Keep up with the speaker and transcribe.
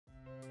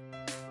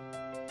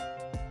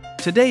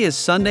Today is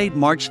Sunday,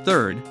 March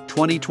 3rd,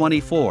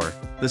 2024,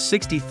 the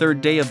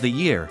 63rd day of the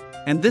year,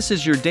 and this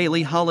is your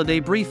daily holiday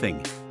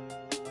briefing.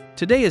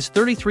 Today is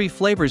 33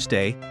 Flavors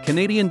Day,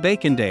 Canadian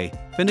Bacon Day,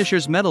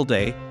 Finishers Medal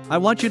Day, I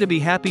Want You to Be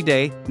Happy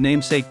Day,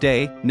 Namesake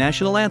Day,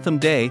 National Anthem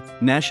Day,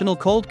 National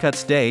Cold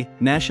Cuts Day,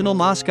 National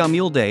Moscow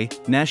Mule Day,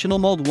 National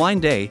Mulled Wine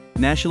Day,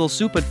 National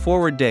Soup It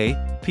Forward Day,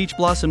 Peach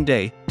Blossom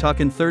Day,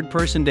 Talkin' Third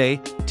Person Day,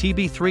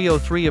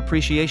 TB303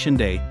 Appreciation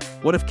Day,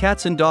 What If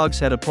Cats and Dogs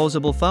Had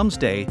Opposable Thumbs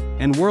Day,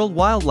 and World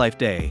Wildlife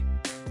Day.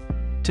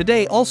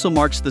 Today also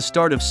marks the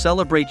start of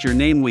Celebrate Your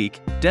Name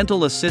Week,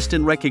 Dental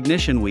Assistant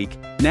Recognition Week,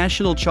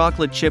 National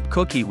Chocolate Chip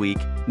Cookie Week,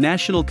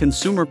 National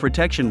Consumer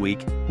Protection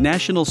Week,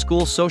 National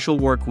School Social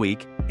Work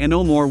Week, and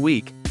No More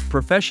Week,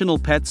 Professional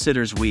Pet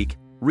Sitters Week,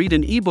 Read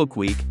an eBook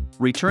Week,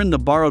 Return the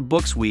Borrowed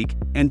Books Week,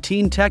 and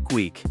Teen Tech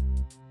Week.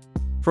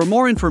 For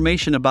more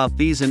information about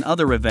these and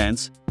other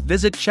events,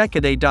 visit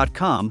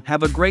checkaday.com.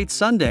 Have a great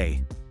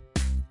Sunday.